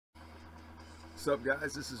What's up,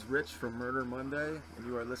 guys? This is Rich from Murder Monday, and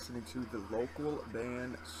you are listening to the local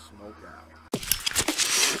band Smokeout.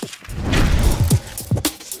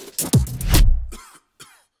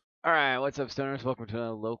 Alright, what's up, stoners? Welcome to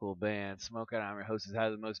another local band Smokeout. I'm your host, who's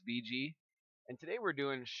had the most BG. And today we're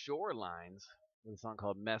doing Shorelines with a song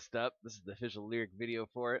called Messed Up. This is the official lyric video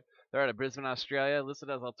for it. They're out of Brisbane, Australia, listed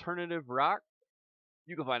as alternative rock.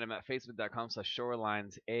 You can find them at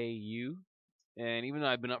facebook.com/shorelinesau. And even though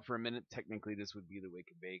I've been up for a minute, technically this would be the Wake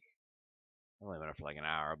and Bake. I've only been up for like an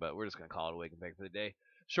hour, but we're just going to call it a Wake and Bake for the day.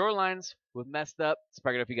 Shorelines with Messed Up.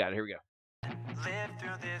 Spark it up, you got it. Here we go. Live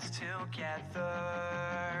through this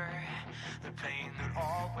together. The pain that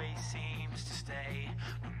always seems to stay,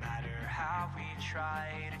 no matter how we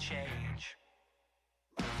try to change.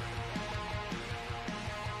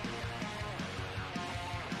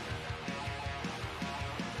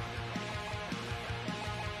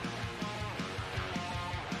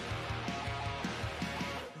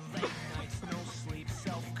 Late nights, no sleep,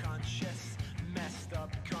 self-conscious, messed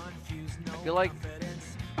up, confused, no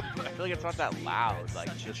confidence. I feel like it's not that loud.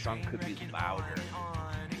 Like, this song could be louder.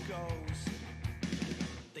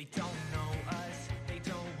 They don't know us, they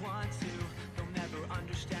don't want to, they'll never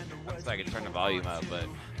understand the words. So I can turn the volume up, but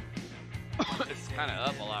it's kind of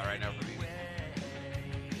up a lot right now for me.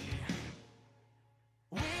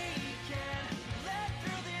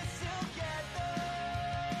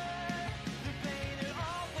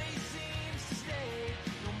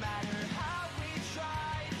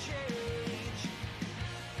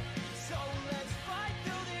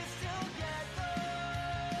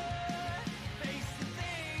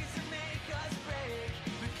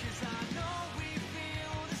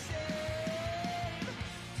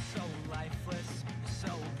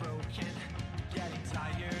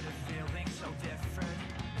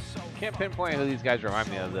 Can't pinpoint who these guys remind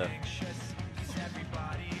me of, though. This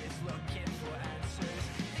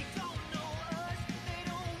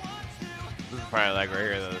is probably like right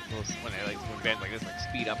here, though. When they like when bands like this like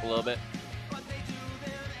speed up a little bit.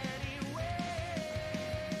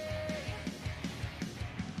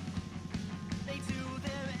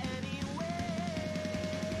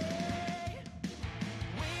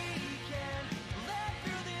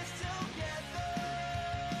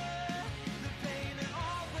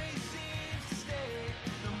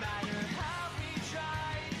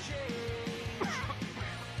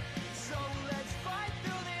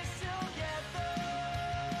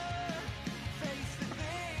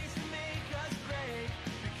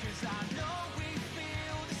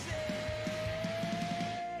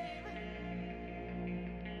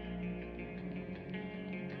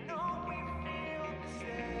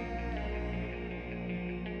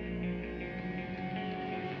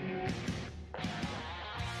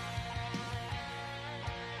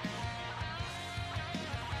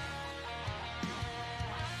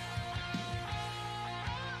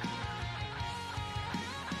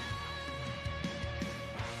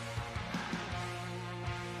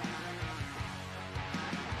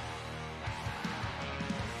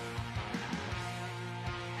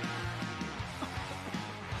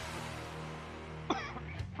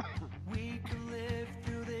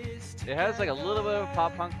 It has like a little bit of a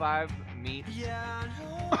pop punk vibe meets and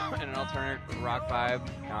an alternate rock vibe.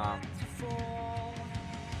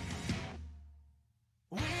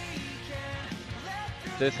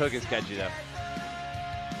 This hook is catchy though.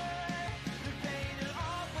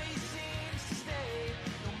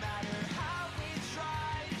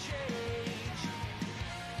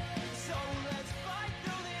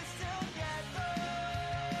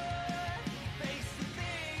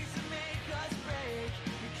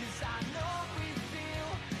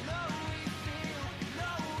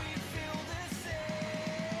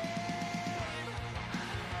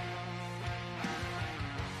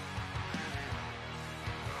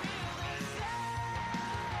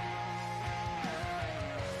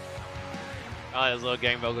 Oh, those little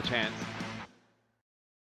gang vocal chants.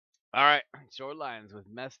 Alright, Shorelines with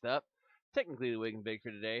Messed Up. Technically the Wake and Bake for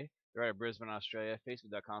today. They're out of Brisbane, Australia.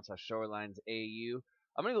 Facebook.com/shorelinesau.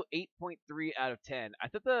 I'm going to go 8.3 out of 10. I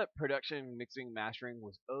thought the production, mixing, mastering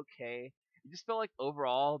was okay. It just felt like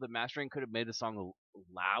overall the mastering could have made the song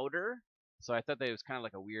louder. So I thought that it was kind of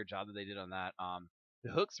like a weird job that they did on that.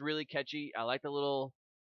 The hook's really catchy. I like the little,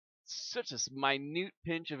 such a minute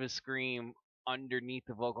pinch of a scream underneath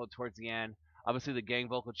the vocal towards the end. Obviously, the gang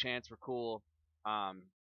vocal chants were cool. But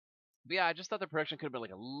yeah, I just thought the production could have been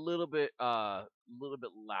like a little bit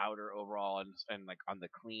louder overall, and like on the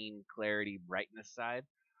clean, clarity, brightness side.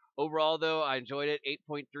 Overall, though, I enjoyed it.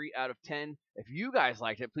 8.3 out of 10. If you guys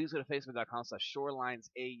liked it, please go to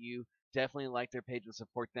facebook.com/shorelinesau. Definitely like their page and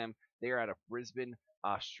support them. They are out of Brisbane,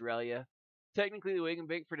 Australia. technically the wake and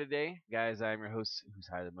bake for today. Guys, I'm your host, who's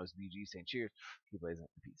higher than most BG, saying cheers, keep blazing,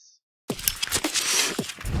 peace.